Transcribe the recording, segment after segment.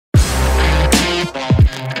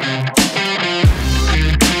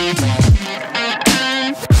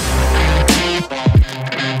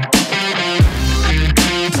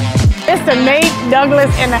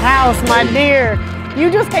Nicholas in the house, my dear. You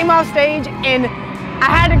just came off stage and I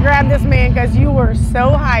had to grab this man because you were so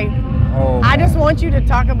hyped. Oh, I just want you to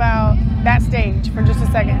talk about that stage for just a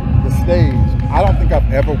second. the stage. I don't think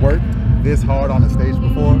I've ever worked this hard on the stage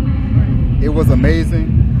before. It was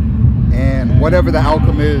amazing, and whatever the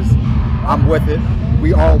outcome is, I'm with it.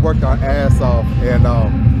 We all worked our ass off, and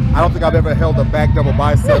I don't think I've ever held a back double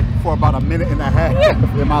bicep for about a minute and a half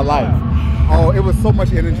in my life. Oh, it was so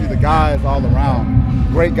much energy, the guys all around.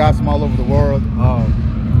 Great guys from all over the world.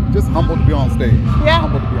 Just humbled to be on stage. Yeah.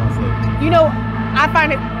 Humbled to be on stage. You know, I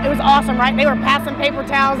find it was awesome, right? They were passing paper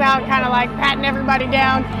towels out, kind of like patting everybody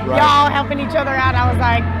down, Right. y'all helping each other out. I was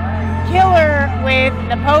like, killer with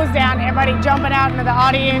the pose down, everybody jumping out into the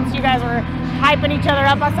audience. You guys were hyping each other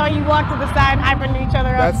up. I saw you walk to the side, hyping each other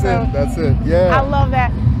up. That's it, yeah. I love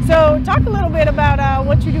that. So talk a little bit about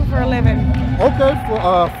what you do for a living. Okay,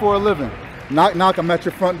 for a living. Knock, knock, I'm at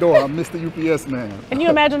your front door. I'm Mr. UPS man. Can you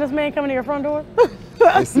imagine this man coming to your front door?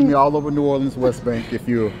 They see me all over New Orleans, West Bank. If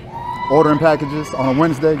you're ordering packages on a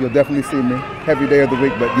Wednesday, you'll definitely see me. Heavy day of the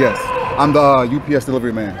week, but yes, I'm the UPS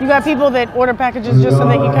delivery man. You got people that order packages just so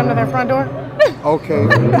they can come to their front door? Okay,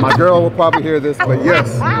 my girl will probably hear this, but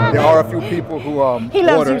yes, there are a few people who He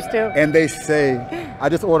loves order, you still. and they say, I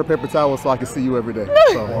just order paper towels so I can see you every day.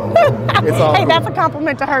 So it's all Hey, good. that's a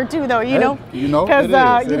compliment to her too, though, you know? You know, because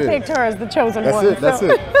it you is. picked her as the chosen That's one. it, that's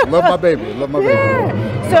it. Love my baby, love my baby.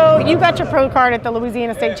 Yeah. So you got your pro card at the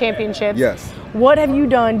Louisiana State Championships. Yes. What have you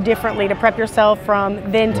done differently to prep yourself from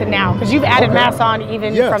then to now? Because you've added mass on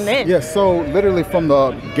even from then. Yes, so literally from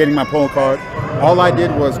the getting my pro card, all I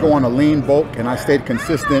did was go on a lean bulk, and I stayed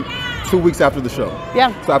consistent 2 weeks after the show.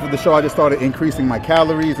 Yeah. So after the show, I just started increasing my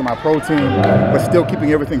calories and my protein, but still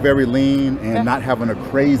keeping everything very lean and not having a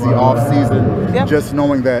crazy off season. Yeah. Just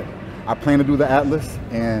knowing that I plan to do the Atlas,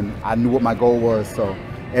 and I knew what my goal was. So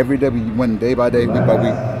every day we went day by day, week by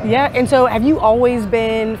week. Yeah, and so have you always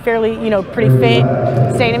been fairly, pretty fit,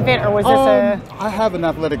 staying fit, or was this I have an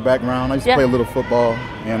athletic background. I used to Yeah. play a little football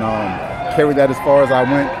and carried that as far as I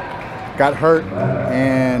went. Got hurt,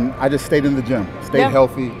 and I just stayed in the gym, stayed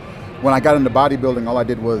healthy. When I got into bodybuilding, all I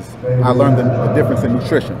did was I learned the difference in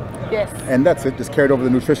nutrition. Yes. And that's it, just carried over the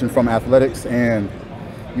nutrition from athletics and,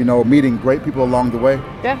 meeting great people along the way.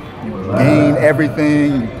 Yeah. You gain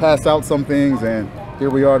everything, you pass out some things, and here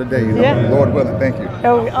we are today, Yeah. Lord willing, thank you.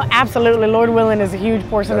 Oh, absolutely. Lord willing is a huge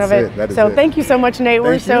portion That's of it. it. That is so it. thank you so much, Nate.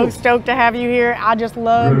 We're Thank so you. stoked to have you here. I just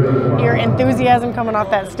love your enthusiasm coming off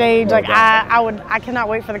that stage. Like I cannot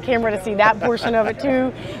wait for the camera to see that portion of it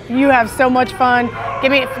too. You have so much fun.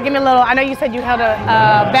 Give me a little. I know you said you held a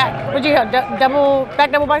back. What'd you held? Back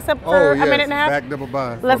double bicep for a minute and a half. Back double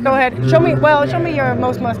bicep. Let's go ahead. Show me your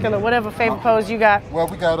most muscular, whatever favorite pose you got. Well,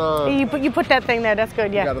 we got You put that thing there. That's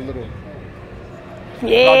good. Yeah. we got a little.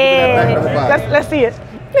 Yeah. Let's see it.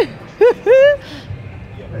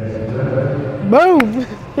 Boom.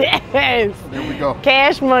 Yes. There we go.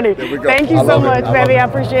 Cash money. There we go. Thank you I so love it. much, I love baby. it. I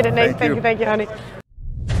appreciate it, Nate. Thank you. Thank you, honey.